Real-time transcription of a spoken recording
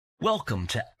Welcome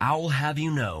to I'll Have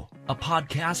You Know, a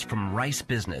podcast from Rice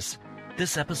Business.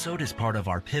 This episode is part of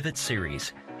our Pivot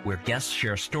series, where guests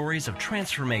share stories of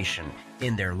transformation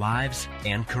in their lives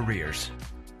and careers.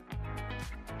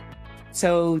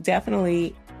 So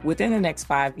definitely within the next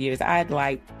 5 years, I'd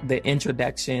like the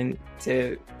introduction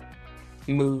to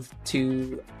move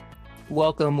to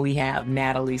welcome. We have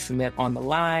Natalie Smith on the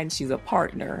line. She's a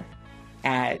partner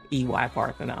at EY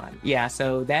Parthenon. Yeah,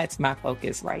 so that's my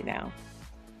focus right now.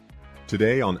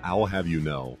 Today on I'll Have You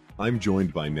Know, I'm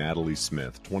joined by Natalie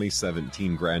Smith,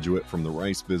 2017 graduate from the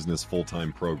Rice Business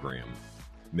full-time program.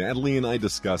 Natalie and I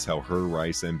discuss how her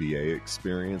Rice MBA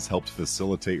experience helped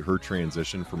facilitate her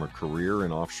transition from a career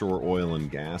in offshore oil and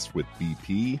gas with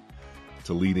BP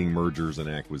to leading mergers and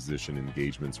acquisition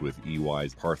engagements with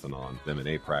EY's Parthenon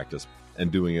M&A practice,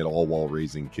 and doing it all while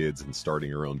raising kids and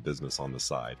starting her own business on the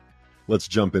side. Let's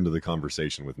jump into the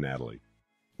conversation with Natalie.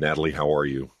 Natalie, how are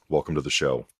you? Welcome to the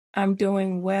show. I'm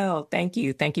doing well. Thank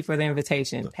you. Thank you for the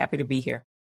invitation. Happy to be here.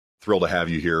 Thrilled to have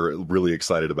you here. Really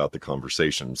excited about the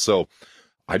conversation. So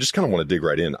I just kind of want to dig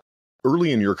right in.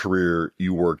 Early in your career,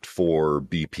 you worked for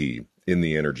BP in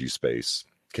the energy space.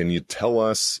 Can you tell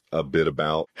us a bit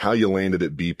about how you landed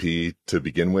at BP to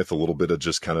begin with, a little bit of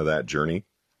just kind of that journey?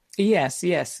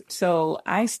 Yes. So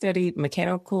I studied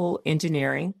mechanical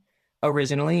engineering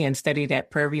originally and studied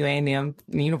at Prairie View A&M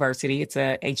University. It's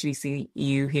a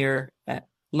HBCU here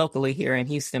locally here in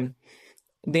Houston.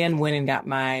 Then went and got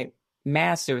my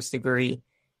master's degree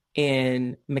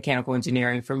in mechanical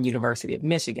engineering from University of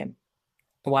Michigan.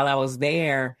 While I was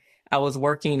there, I was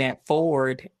working at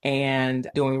Ford and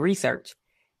doing research.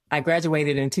 I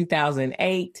graduated in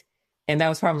 2008, and that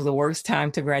was probably the worst time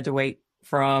to graduate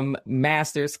from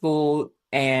master's school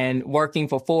and working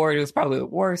for Ford. It was probably the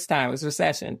worst time. It was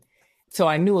recession. So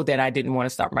I knew that I didn't want to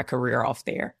start my career off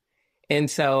there. And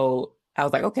so I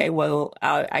was like, okay, well,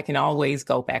 I can always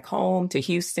go back home to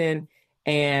Houston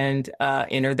and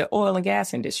enter the oil and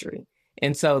gas industry.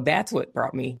 And so that's what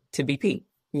brought me to BP.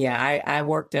 Yeah, I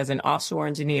worked as an offshore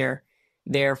engineer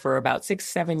there for about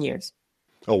 6-7 years.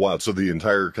 Oh, wow. So the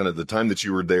entire kind of the time that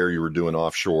you were there, you were doing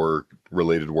offshore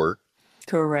related work?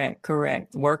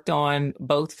 Correct. Worked on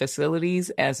both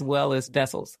facilities as well as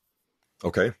vessels.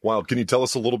 Okay. Wow. Can you tell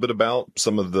us a little bit about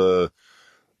some of the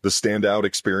standout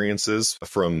experiences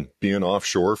from being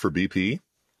offshore for BP?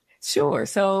 Sure.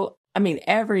 So, I mean,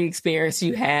 every experience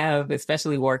you have,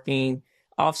 especially working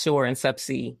offshore and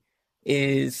subsea,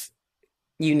 is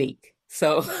unique.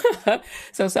 So,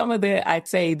 some of I'd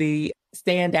say the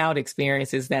standout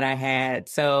experiences that I had.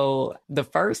 So the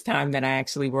first time that I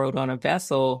actually rode on a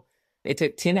vessel, it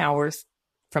took 10 hours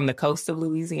from the coast of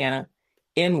Louisiana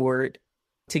inward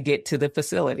to get to the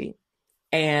facility.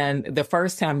 And the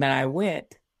first time that I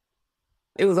went,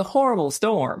 it was a horrible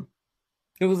storm.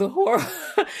 It was a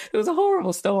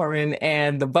horrible storm.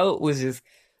 And the boat was just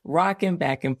rocking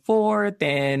back and forth,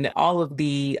 and all of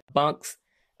the bunks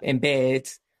and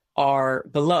beds are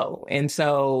below. And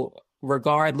so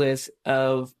regardless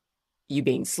of you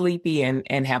being sleepy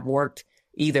and have worked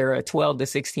either a 12 to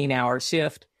 16 hour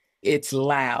shift, it's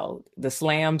loud. The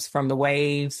slams from the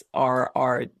waves are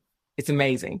it's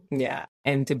amazing. Yeah.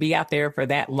 And to be out there for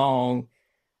that long,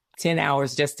 10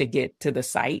 hours just to get to the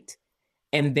site.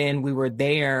 And then we were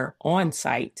there on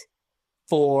site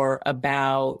for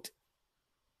about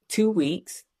 2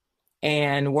 weeks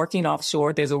and working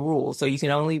offshore. There's a rule. So you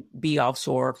can only be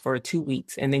offshore for 2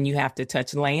 weeks, and then you have to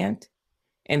touch land,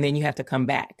 and then you have to come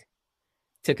back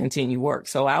to continue work.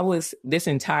 So this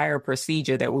entire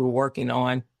procedure that we were working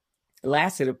on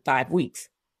lasted 5 weeks.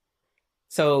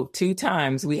 So 2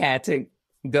 times we had to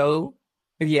go,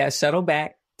 shuttle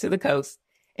back to the coast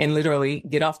and literally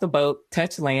get off the boat,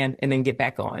 touch land, and then get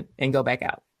back on and go back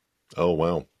out. Oh,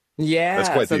 wow. Yeah. That's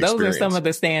quite the experience. Those are some of the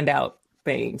standout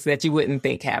things that you wouldn't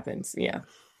think happens. Yeah.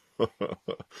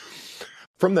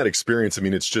 From that experience, I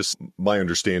mean, it's just my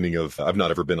understanding of, I've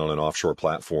not ever been on an offshore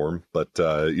platform, but,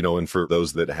 and for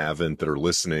those that haven't, that are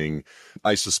listening,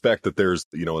 I suspect that there's,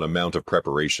 an amount of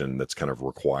preparation that's kind of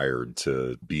required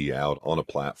to be out on a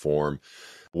platform.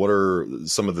 What are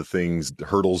some of the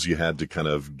hurdles you had to kind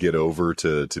of get over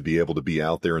to be able to be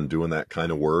out there and doing that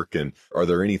kind of work? And are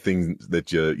there anything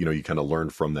that you kind of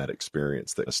learned from that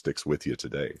experience that sticks with you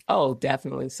today? Oh,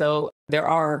 definitely. So there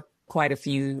are quite a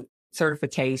few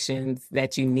certifications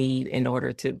that you need in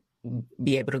order to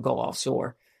be able to go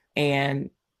offshore.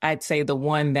 And I'd say the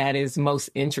one that is most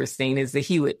interesting is the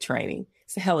Hewitt training.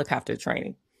 It's the helicopter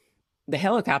training. The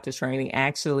helicopter training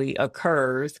actually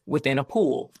occurs within a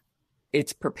pool.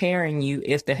 It's preparing you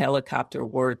if the helicopter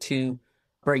were to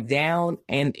break down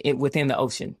and within the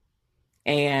ocean,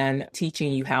 and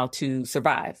teaching you how to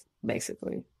survive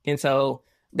basically. And so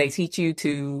they teach you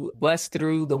to bust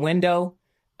through the window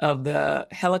of the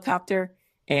helicopter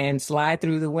and slide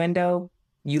through the window.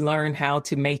 You learn how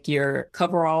to make your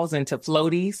coveralls into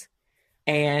floaties,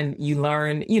 and you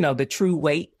learn, the true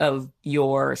weight of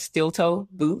your steel toe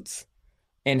boots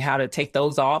and how to take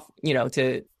those off,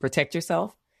 to protect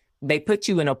yourself. They put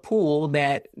you in a pool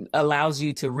that allows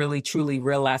you to really, truly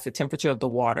realize the temperature of the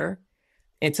water.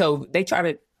 And so they try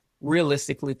to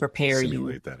realistically prepare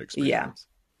Simulate that experience.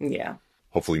 Yeah.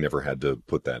 Hopefully never had to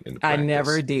put that into practice. I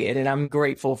never did, and I'm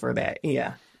grateful for that.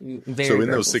 Yeah. So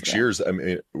in those 6 years, I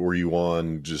mean, were you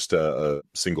on just a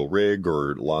single rig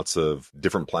or lots of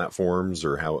different platforms,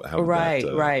 or how did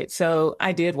that? Right. So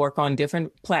I did work on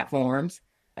different platforms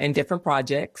and different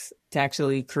projects to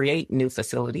actually create new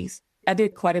facilities. I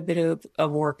did quite a bit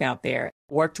of work out there.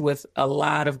 Worked with a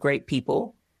lot of great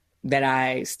people that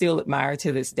I still admire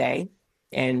to this day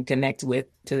and connect with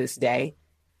to this day.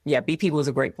 Yeah, BP was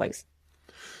a great place.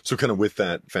 So kind of with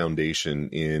that foundation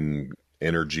in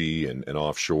energy and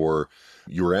offshore,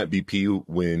 you were at BP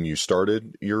when you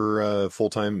started your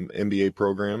full-time MBA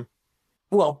program?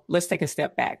 Well, let's take a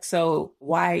step back. So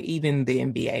why even the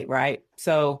MBA, right?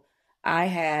 So I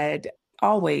had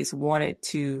always wanted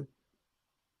to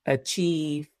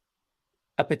achieve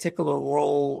a particular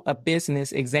role, a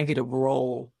business executive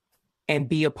role, and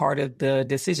be a part of the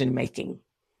decision making,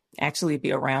 actually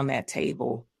be around that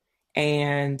table.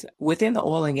 And within the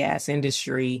oil and gas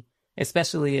industry,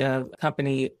 especially a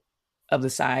company of the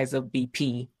size of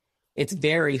BP, it's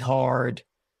very hard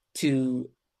to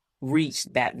reach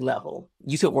that level.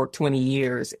 You could work 20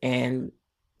 years and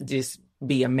just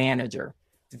be a manager.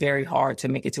 It's very hard to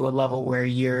make it to a level where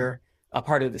you're a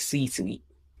part of the C-suite.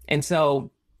 And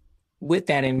so with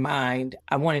that in mind,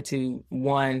 I wanted to,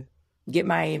 one, get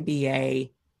my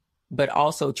MBA, but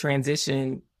also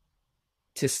transition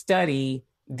to study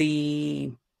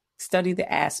the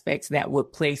aspects that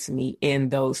would place me in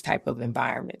those type of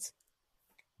environments.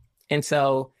 And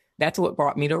so that's what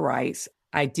brought me to Rice.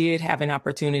 I did have an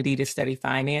opportunity to study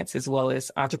finance as well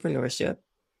as entrepreneurship.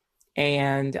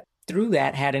 And through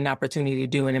that, had an opportunity to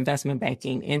do an investment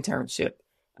banking internship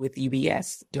with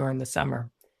UBS during the summer.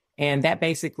 And that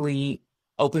basically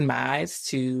opened my eyes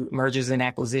to mergers and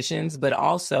acquisitions, but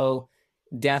also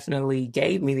definitely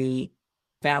gave me the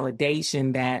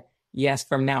validation that, yes,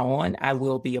 from now on, I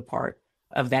will be a part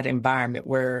of that environment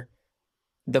where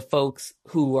the folks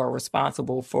who are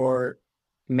responsible for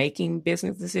making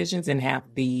business decisions and have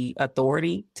the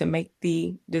authority to make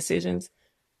the decisions,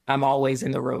 I'm always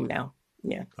in the room now.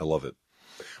 Yeah. I love it.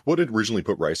 What did originally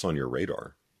put Rice on your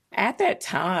radar? At that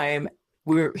time,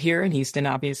 we were here in Houston,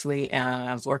 obviously.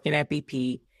 I was working at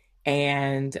BP,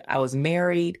 and I was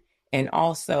married, and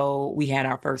also we had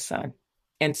our first son.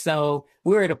 And so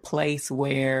we were at a place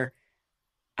where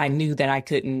I knew that I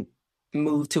couldn't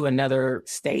move to another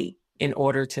state in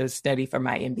order to study for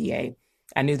my MBA.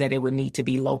 I knew that it would need to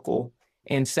be local.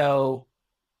 And so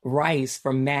Rice,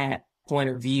 from that point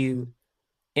of view,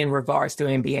 in regards to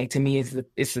MBA, to me,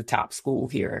 it's the top school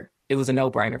here. It was a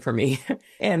no-brainer for me.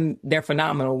 And they're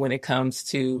phenomenal when it comes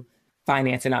to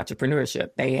finance and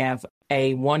entrepreneurship. They have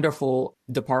a wonderful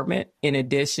department. In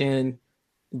addition,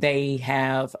 they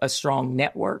have a strong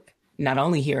network, not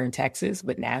only here in Texas,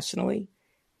 but nationally.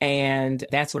 And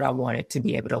that's what I wanted to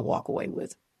be able to walk away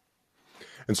with.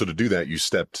 And so to do that, you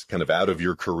stepped kind of out of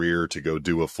your career to go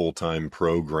do a full-time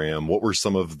program. What were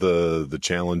some of the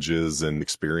challenges and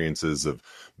experiences of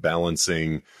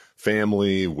balancing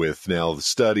family with now the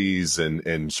studies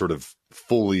and sort of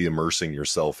fully immersing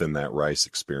yourself in that Rice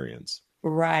experience?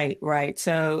 Right.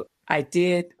 So I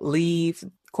did leave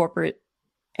corporate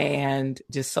and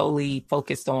just solely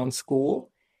focused on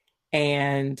school.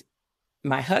 And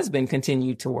my husband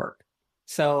continued to work.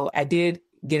 So I did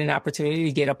get an opportunity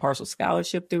to get a partial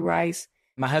scholarship through Rice.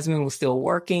 My husband was still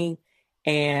working,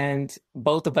 and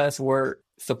both of us were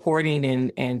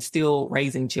supporting and still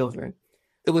raising children.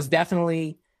 It was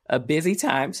definitely a busy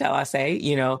time, shall I say.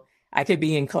 I could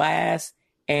be in class,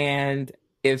 and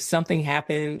if something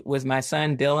happened with my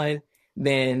son, Dylan,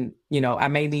 then, I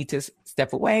may need to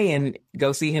step away and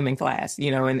go see him in class,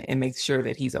 and make sure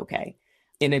that he's okay.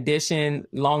 In addition,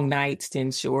 long nights to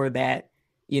ensure that,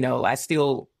 I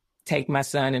still take my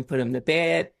son and put him to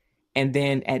bed. And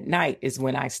then at night is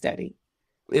when I study.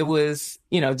 It was,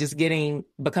 just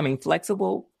becoming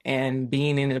flexible and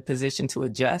being in a position to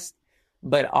adjust,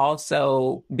 but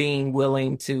also being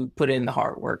willing to put in the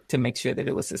hard work to make sure that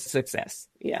it was a success.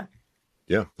 Yeah.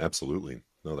 Yeah, absolutely.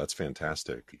 No, that's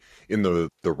fantastic. In the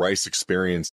Rice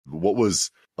experience, what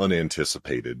was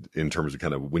unanticipated in terms of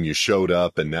kind of when you showed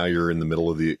up and now you're in the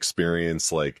middle of the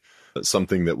experience? Like,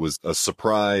 something that was a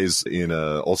surprise in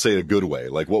I'll say a good way?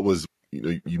 Like what was,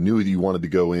 you knew that you wanted to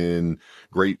go in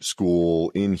great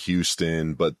school in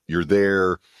Houston, but you're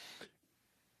there,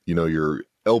 you're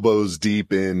elbows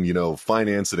deep in,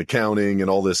 finance and accounting and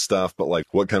all this stuff. But like,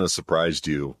 what kind of surprised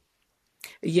you?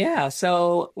 Yeah.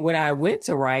 So when I went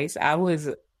to Rice, I was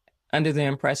under the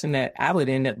impression that I would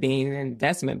end up being an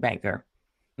investment banker.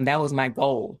 And that was my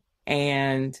goal.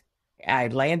 And I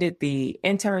landed the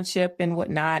internship and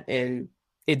whatnot, and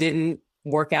it didn't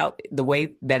work out the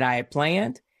way that I had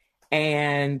planned.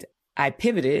 And I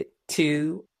pivoted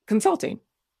to consulting.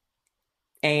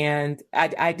 And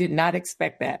I did not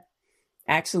expect that.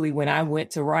 Actually, when I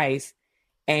went to Rice,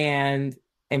 and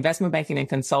investment banking and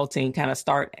consulting kind of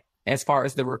start as far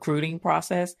as the recruiting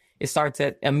process, it starts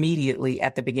immediately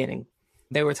at the beginning.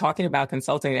 They were talking about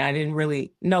consulting, and I didn't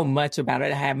really know much about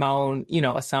it. I had my own,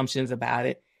 assumptions about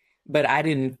it, but I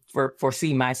didn't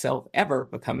foresee myself ever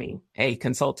becoming a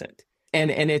consultant. And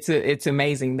it's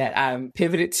amazing that I'm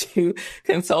pivoted to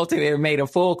consulting and made a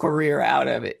full career out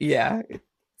of it. Yeah.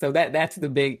 So that's the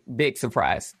big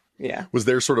surprise. Yeah. Was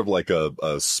there sort of like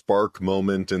a spark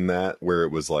moment in that where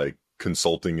it was like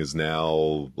consulting is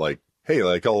now like, hey,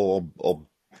 like I'll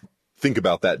think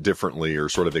about that differently, or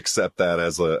sort of accept that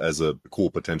as a cool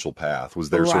potential path? Was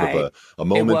there sort of a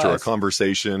moment or a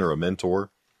conversation or a mentor?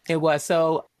 It was.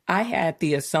 So I had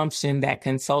the assumption that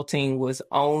consulting was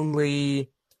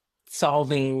only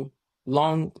solving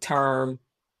long-term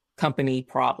company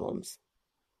problems.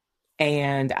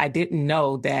 And I didn't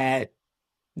know that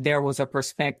there was a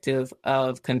perspective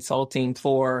of consulting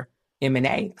for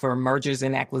M&A, for mergers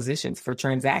and acquisitions, for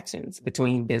transactions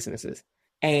between businesses.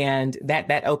 And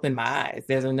that opened my eyes.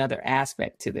 There's another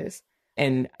aspect to this.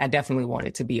 And I definitely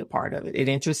wanted to be a part of it. It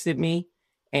interested me.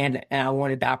 And I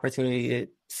wanted the opportunity to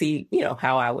see,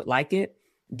 how I would like it,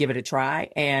 give it a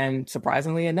try. And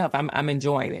surprisingly enough, I'm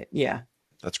enjoying it. Yeah.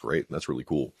 That's great. That's really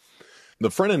cool. The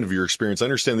front end of your experience, I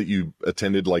understand that you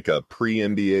attended like a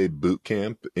pre-MBA boot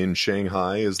camp in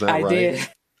Shanghai. Is that right? I did.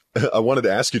 I wanted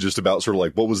to ask you just about sort of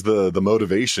like what was the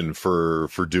motivation for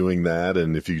doing that,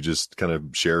 and if you just kind of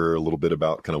share a little bit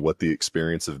about kind of what the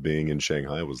experience of being in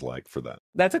Shanghai was like for that.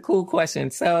 That's a cool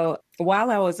question. So while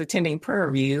I was attending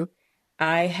Prairie View,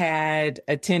 I had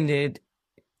attended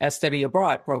a study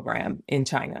abroad program in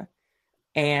China,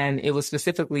 and it was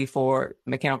specifically for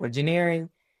mechanical engineering.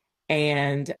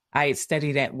 And I had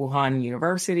studied at Wuhan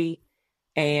University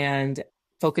and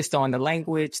focused on the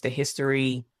language, the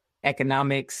history,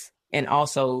 economics, and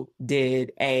also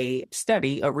did a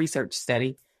research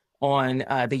study on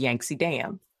the Yangtze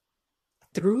Dam.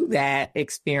 Through that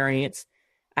experience,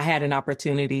 I had an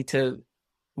opportunity to,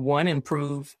 one,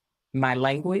 improve my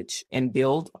language and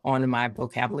build on my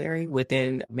vocabulary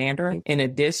within Mandarin. In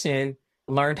addition,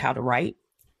 learned how to write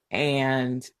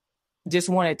and just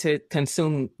wanted to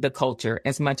consume the culture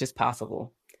as much as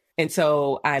possible. And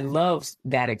so I loved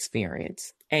that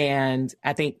experience. And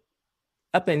I think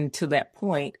up until that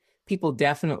point, people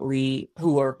definitely,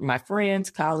 who were my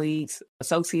friends, colleagues,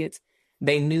 associates,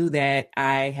 they knew that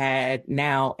I had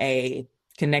now a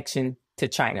connection to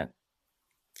China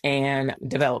and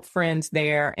developed friends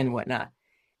there and whatnot.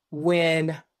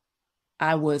 When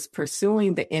I was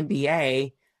pursuing the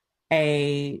MBA,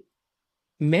 a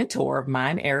mentor of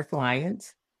mine, Eric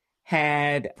Lyons,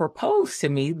 had proposed to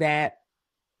me that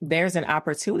there's an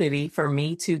opportunity for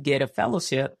me to get a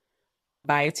fellowship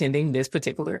by attending this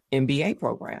particular MBA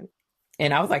program.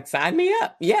 And I was like, sign me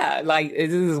up. Yeah, like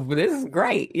this is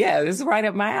great. Yeah, this is right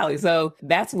up my alley. So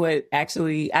that's what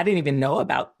actually, I didn't even know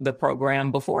about the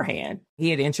program beforehand. He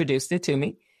had introduced it to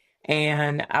me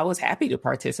and I was happy to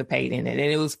participate in it.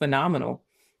 And it was phenomenal.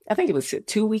 I think it was a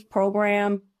 2-week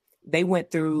program. They went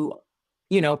through,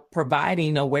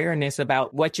 providing awareness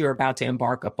about what you're about to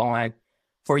embark upon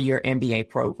for your MBA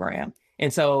program.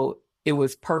 And so it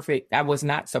was perfect. I was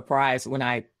not surprised when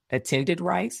I attended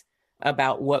Rice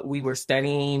about what we were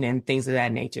studying and things of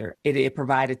that nature. It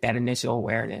provided that initial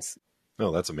awareness.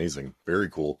 Oh, that's amazing. Very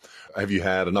cool. Have you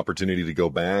had an opportunity to go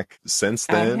back since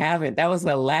then? I haven't. That was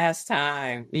the last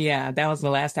time. Yeah, that was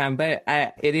the last time. But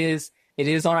it is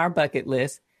on our bucket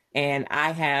list. And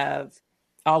I have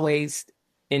always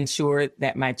ensured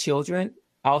that my children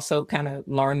also kind of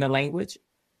learn the language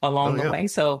along the way.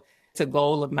 So it's a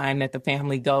goal of mine that the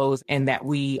family goes and that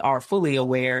we are fully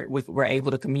aware, we're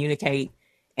able to communicate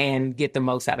and get the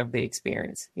most out of the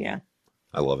experience. Yeah.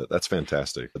 I love it. That's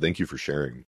fantastic. Thank you for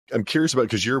sharing. I'm curious about,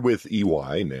 because you're with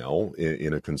EY now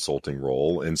in a consulting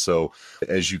role. And so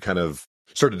as you kind of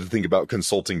started to think about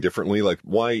consulting differently, like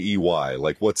why EY?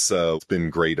 Like what's been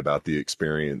great about the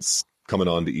experience coming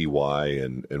on to EY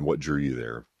and what drew you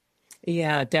there?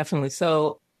 Yeah, definitely.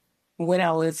 So When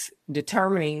I was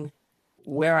determining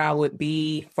where I would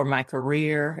be for my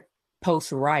career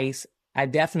post-Rice, I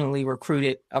definitely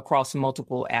recruited across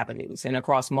multiple avenues and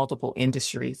across multiple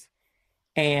industries.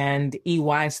 And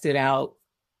EY stood out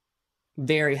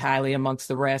very highly amongst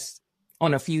the rest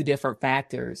on a few different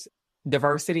factors.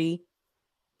 Diversity,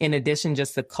 in addition,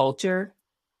 just the culture.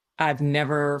 I've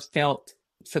never felt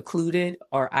secluded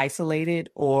or isolated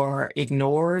or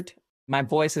ignored. My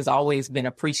voice has always been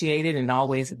appreciated and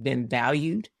always been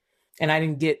valued. And I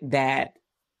didn't get that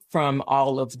from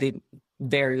all of the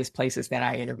various places that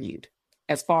I interviewed.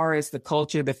 As far as the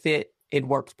culture, the fit, it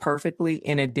worked perfectly.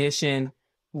 In addition,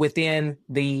 within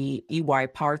the EY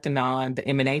Parthenon, the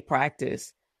M&A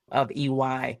practice of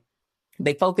EY,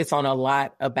 they focus on a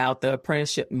lot about the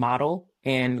apprenticeship model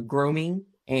and grooming.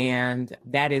 And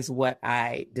that is what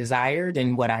I desired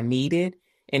and what I needed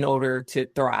in order to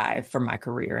thrive for my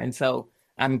career. And so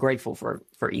I'm grateful for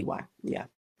EY. Yeah.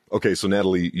 Okay, so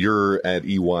Natalie, you're at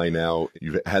EY now.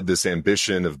 You've had this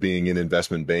ambition of being in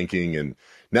investment banking, and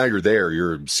now you're there.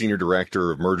 You're senior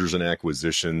director of mergers and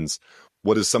acquisitions.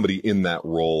 What does somebody in that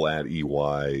role at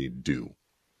EY do?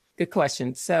 Good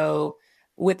question. So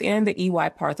within the EY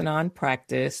Parthenon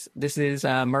practice, this is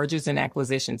mergers and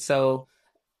acquisitions. So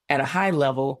at a high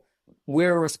level,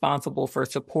 we're responsible for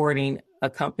supporting a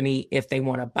company if they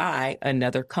want to buy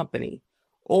another company,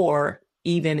 or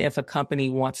even if a company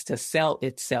wants to sell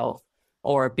itself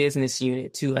or a business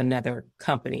unit to another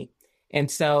company. And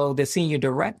so the senior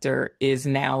director is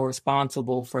now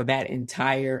responsible for that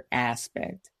entire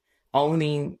aspect,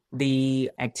 owning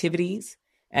the activities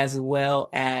as well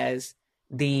as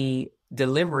the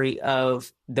delivery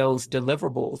of those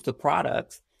deliverables, the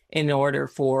products, in order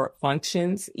for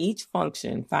functions, each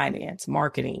function, finance,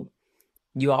 marketing.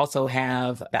 You also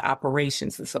have the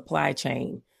operations, the supply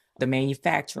chain, the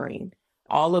manufacturing,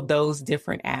 all of those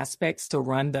different aspects to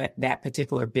run that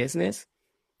particular business.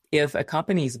 If a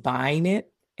company's buying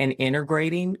it and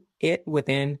integrating it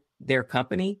within their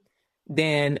company,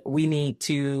 then we need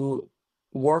to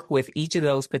work with each of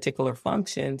those particular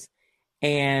functions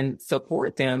and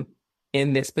support them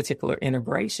in this particular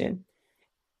integration.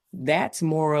 That's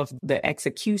more of the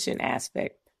execution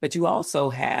aspect, but you also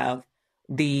have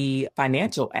the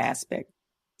financial aspect,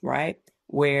 right?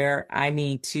 Where I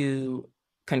need to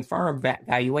confirm that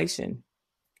valuation.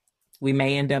 We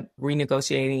may end up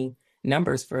renegotiating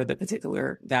numbers for the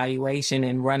particular valuation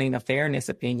and running a fairness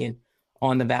opinion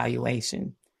on the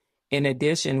valuation. In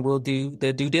addition, we'll do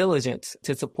the due diligence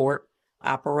to support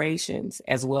operations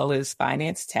as well as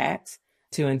finance, tax,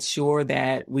 to ensure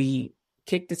that we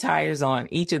kick the tires on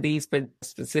each of these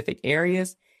specific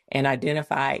areas and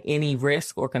identify any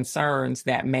risk or concerns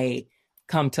that may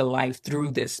come to life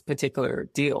through this particular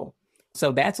deal.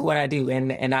 So that's what I do.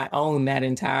 And I own that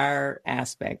entire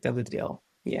aspect of the deal.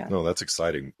 Yeah. No, that's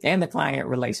exciting. And the client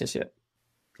relationship.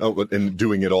 Oh, and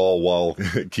doing it all while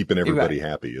keeping everybody Right.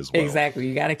 happy as well. Exactly.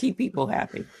 You got to keep people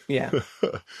happy. Yeah.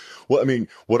 Well, I mean,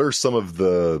 what are some of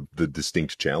the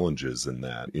distinct challenges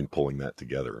in pulling that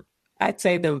together? I'd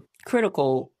say the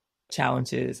critical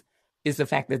challenges is the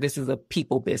fact that this is a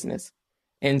people business.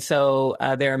 And so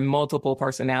there are multiple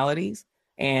personalities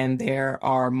and there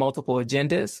are multiple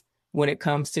agendas when it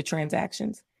comes to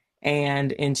transactions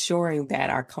and ensuring that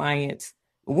our clients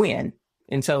win.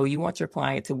 And so you want your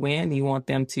client to win. You want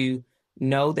them to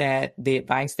know that the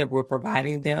advice that we're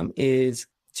providing them is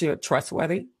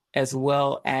trustworthy as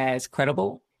well as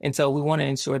credible. And so we want to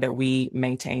ensure that we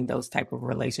maintain those type of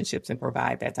relationships and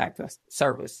provide that type of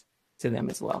service to them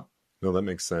as well. No, that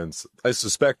makes sense. I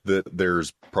suspect that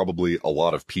there's probably a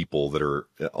lot of people that are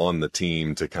on the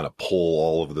team to kind of pull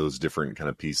all of those different kind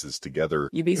of pieces together.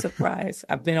 You'd be surprised.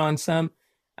 I've been on some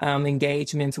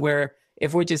engagements where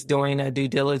if we're just doing a due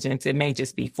diligence, it may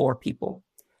just be 4 people.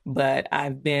 But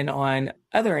I've been on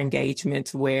other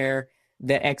engagements where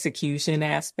the execution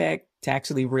aspect to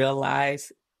actually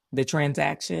realize the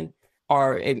transaction,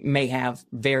 or it may have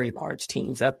very large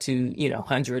teams up to,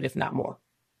 100, if not more.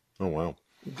 Oh, wow.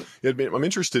 Yeah, I'm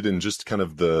interested in just kind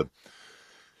of the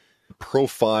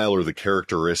profile or the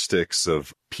characteristics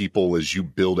of people as you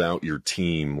build out your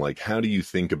team. Like, how do you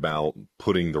think about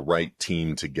putting the right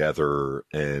team together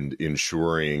and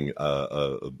ensuring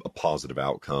a positive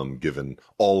outcome given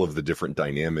all of the different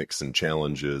dynamics and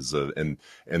challenges and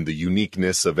the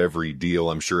uniqueness of every deal?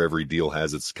 I'm sure every deal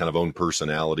has its kind of own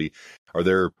personality. Are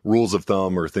there rules of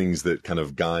thumb or things that kind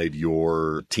of guide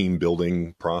your team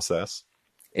building process?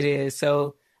 It is.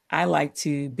 So I like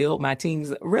to build my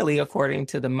teams really according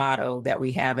to the motto that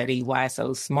we have at EY.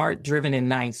 So smart, driven, and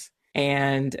nice.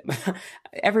 And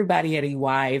everybody at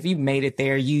EY, if you made it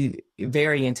there, you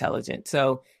very intelligent.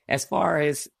 So as far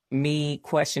as me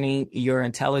questioning your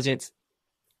intelligence.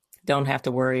 Don't have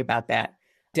to worry about that.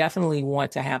 Definitely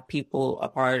want to have people a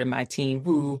part of my team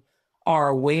who are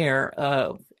aware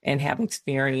of and have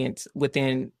experience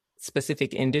within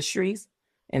specific industries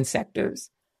and sectors,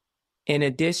 in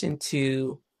addition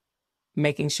to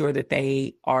making sure that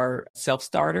they are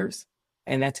self-starters.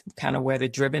 And that's kind of where the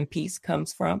driven piece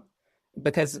comes from.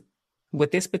 Because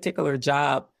with this particular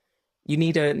job, you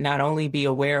need to not only be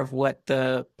aware of what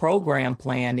the program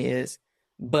plan is,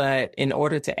 but in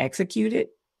order to execute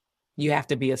it, you have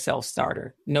to be a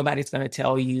self-starter. Nobody's going to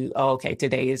tell you, oh, okay,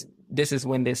 this is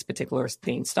when this particular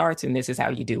thing starts and this is how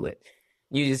you do it.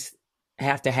 You just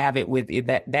have to have it with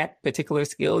that particular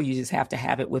skill. You just have to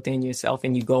have it within yourself,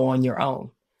 and you go on your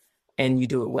own and you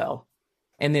do it well.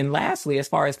 And then lastly, as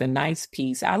far as the nice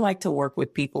piece, I like to work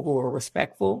with people who are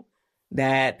respectful,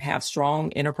 that have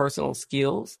strong interpersonal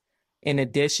skills. In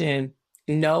addition,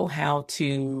 know how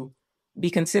to be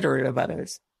considerate of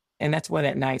others. And that's where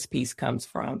that nice piece comes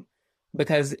from,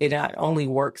 because it not only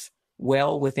works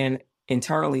well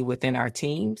internally within our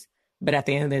teams, but at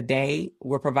the end of the day,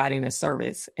 we're providing a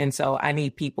service. And so I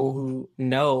need people who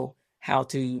know how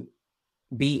to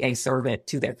be a servant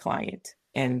to their client.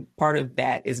 And part of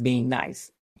that is being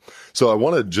nice. So I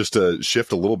want to just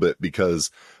shift a little bit, because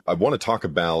I want to talk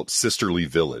about Sisterly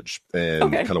Village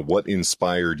and kind of what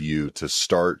inspired you to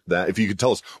start that. If you could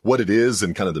tell us what it is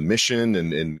and kind of the mission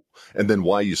and then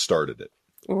why you started it.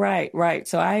 Right.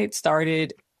 So I had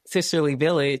started Sisterly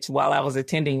Village while I was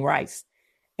attending Rice.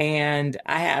 And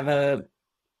I have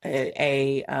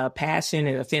a passion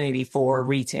and affinity for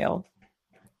retail.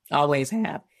 Always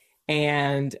have.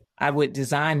 And I would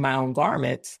design my own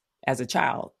garments as a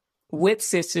child. With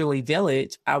Sisterly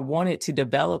Village, I wanted to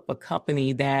develop a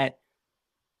company that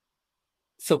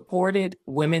supported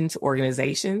women's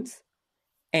organizations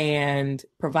and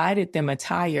provided them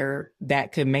attire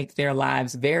that could make their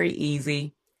lives very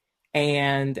easy,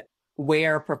 and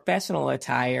wear professional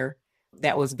attire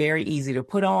that was very easy to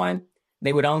put on.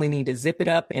 They would only need to zip it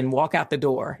up and walk out the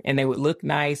door, and they would look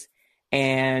nice.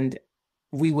 And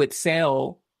we would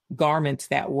sell garments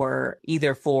that were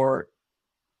either for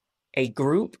a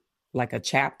group, like a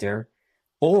chapter,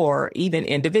 or even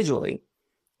individually.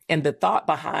 And the thought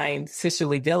behind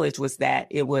Sisterly Village was that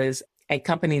it was a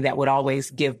company that would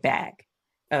always give back,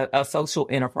 a social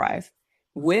enterprise.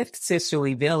 With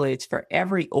Sisterly Village, for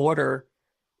every order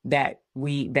that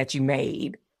you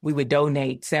made, we would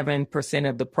donate 7%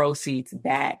 of the proceeds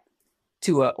back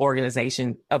to an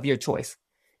organization of your choice.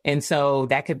 And so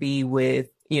that could be with,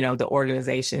 the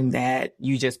organization that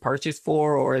you just purchased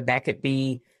for, or that could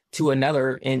be to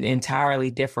another entirely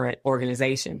different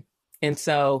organization. And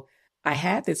so I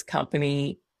had this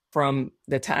company from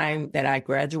the time that I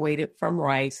graduated from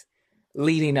Rice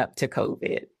leading up to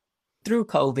COVID. Through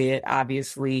COVID,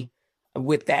 obviously,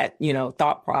 with that,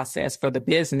 thought process for the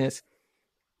business,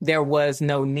 there was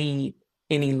no need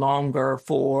any longer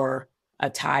for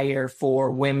attire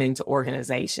for women's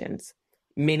organizations.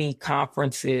 Many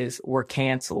conferences were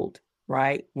canceled,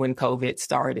 right, when COVID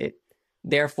started.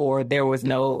 Therefore, there was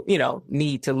no,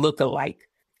 need to look alike.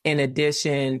 In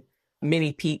addition,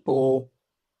 many people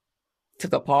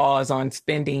took a pause on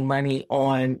spending money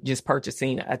on just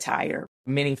purchasing attire.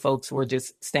 Many folks were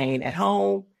just staying at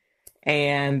home,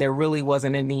 and there really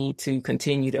wasn't a need to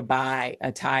continue to buy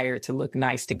attire to look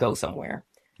nice to go somewhere.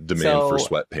 Demand for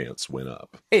sweatpants went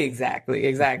up.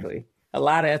 Exactly. A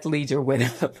lot of athleisure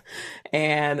went up.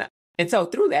 And so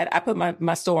through that, I put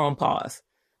my store on pause.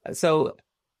 So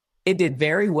it did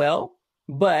very well,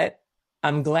 but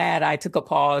I'm glad I took a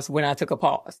pause when I took a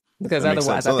pause, because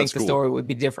otherwise I think the story would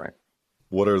be different.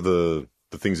 What are the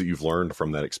things that you've learned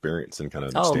from that experience and kind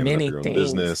of standing up your own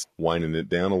business, winding it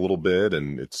down a little bit?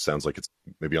 And it sounds like it's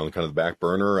maybe on kind of the back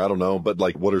burner. I don't know. But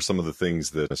what are some of the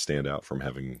things that stand out from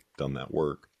having done that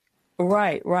work?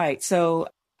 Right. So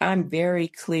I'm very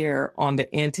clear on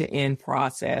the end-to-end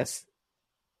process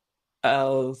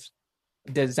of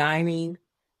designing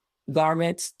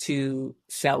garments to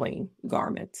selling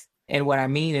garments. And what I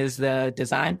mean is the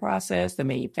design process, the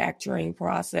manufacturing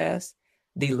process,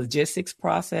 the logistics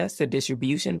process, the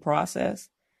distribution process,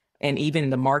 and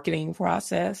even the marketing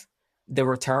process, the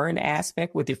return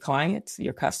aspect with your clients,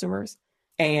 your customers,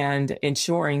 and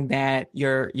ensuring that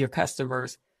your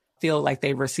customers feel like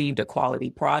they received a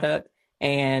quality product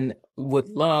and would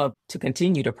love to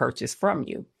continue to purchase from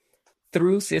you.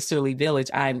 Through Sisterly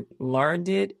Village, I learned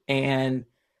it, and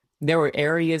there were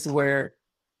areas where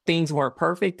things weren't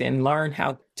perfect, and learned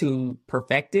how to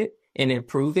perfect it and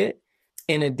improve it.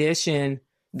 In addition,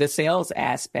 the sales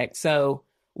aspect. So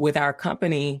with our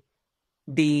company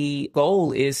the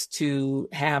goal is to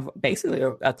have basically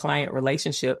a client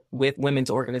relationship with women's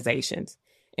organizations.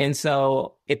 And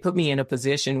so it put me in a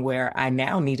position where I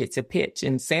now needed to pitch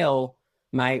and sell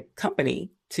my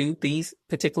company to these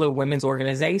particular women's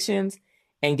organizations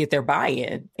and get their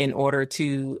buy-in in order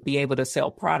to be able to sell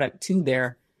product to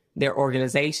their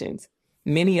organizations.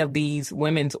 Many of these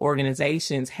women's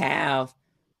organizations have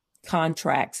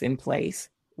contracts in place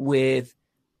with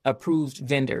approved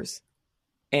vendors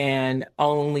and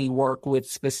only work with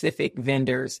specific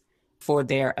vendors for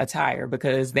their attire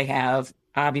because they have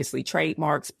obviously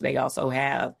trademarks. They also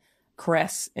have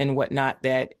crests and whatnot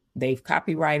that they've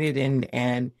copyrighted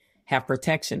and have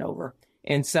protection over.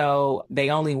 And so they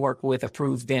only work with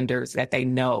approved vendors that they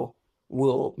know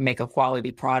will make a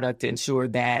quality product, ensure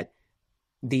that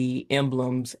the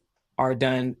emblems are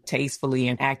done tastefully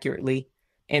and accurately.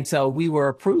 And so we were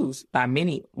approved by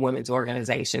many women's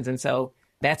organizations. And so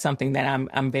that's something that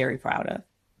I'm very proud of.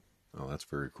 Oh, that's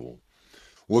very cool.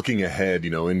 Looking ahead,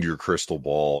 into your crystal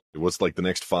ball, what's like the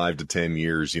next 5 to 10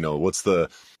 years, what's the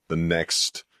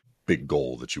next big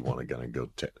goal that you want to kind of go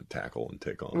tackle and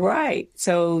take on? Right.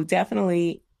 So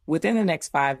definitely within the next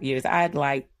 5 years, I'd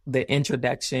like the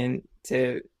introduction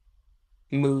to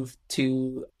move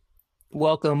to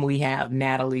welcome. We have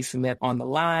Natalie Smith on the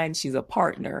line. She's a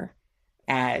partner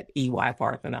at EY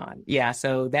Parthenon. Yeah.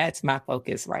 So that's my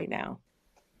focus right now.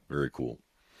 Very cool.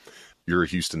 You're a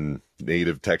Houston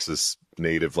native, Texas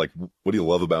native. Like, what do you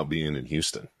love about being in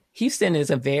Houston? Houston is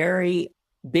a very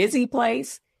busy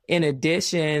place. In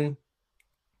addition,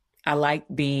 I like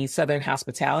the Southern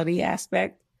hospitality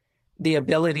aspect, the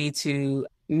ability to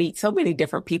meet so many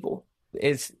different people.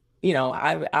 It's,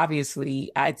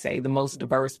 I'd say the most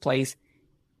diverse place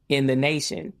in the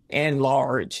nation and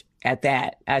large at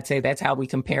that. I'd say that's how we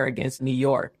compare against New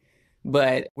York,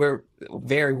 but we're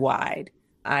very wide.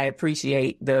 I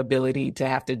appreciate the ability to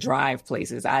have to drive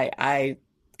places. I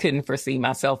couldn't foresee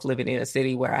myself living in a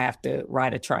city where I have to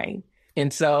ride a train.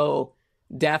 And so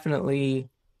definitely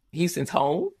Houston's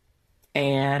home,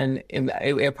 and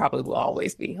it probably will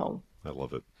always be home. I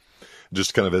love it.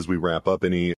 Just kind of as we wrap up,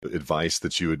 any advice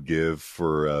that you would give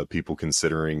for people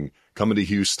considering coming to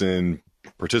Houston,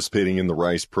 participating in the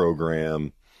RICE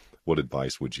program? What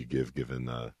advice would you give given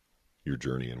your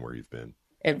journey and where you've been?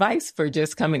 Advice for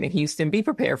just coming to Houston: be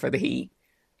prepared for the heat.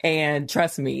 And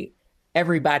trust me,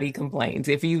 everybody complains.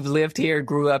 If you've lived here,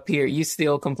 grew up here, you're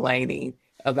still complaining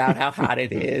about how hot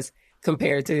it is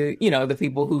compared to, the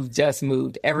people who've just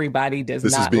moved. Everybody does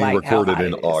not like how hot it is. This is being recorded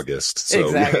in August. So.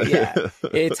 Exactly, yeah.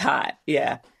 It's hot,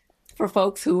 yeah. For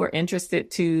folks who are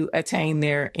interested to attain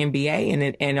their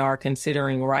MBA and are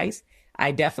considering RICE,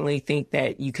 I definitely think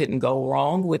that you couldn't go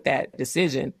wrong with that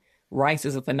decision. RICE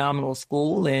is a phenomenal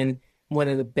school and one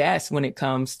of the best when it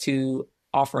comes to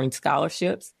offering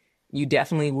scholarships. You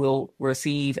definitely will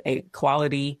receive a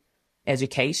quality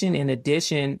education. In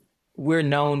addition, we're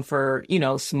known for,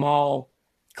 small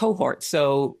cohorts.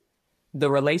 So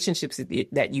the relationships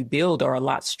that you build are a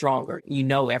lot stronger. You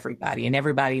know everybody and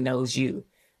everybody knows you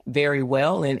very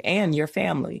well and your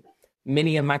family.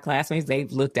 Many of my classmates,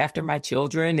 they've looked after my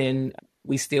children and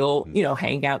we still,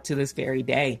 hang out to this very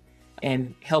day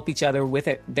and help each other with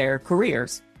their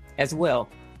careers as well.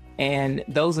 And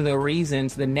those are the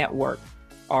reasons, the network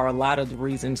are a lot of the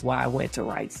reasons why I went to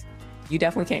RICE. You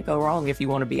definitely can't go wrong if you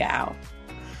want to be an owl.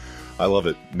 I love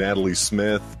it. Natalie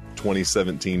Smith,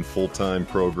 2017 full-time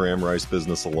program RICE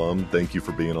Business alum. Thank you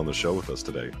for being on the show with us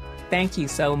today. Thank you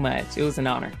so much. It was an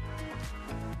honor.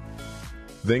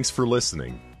 Thanks for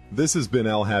listening. This has been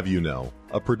I'll Have You Know,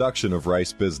 a production of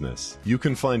RICE Business. You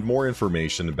can find more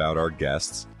information about our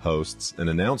guests, hosts, and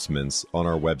announcements on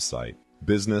our website,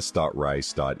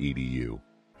 business.rice.edu.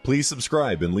 Please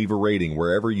subscribe and leave a rating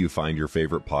wherever you find your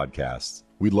favorite podcasts.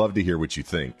 We'd love to hear what you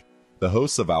think. The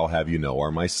hosts of I'll Have You Know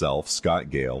are myself, Scott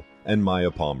Gale, and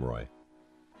Maya Pomeroy.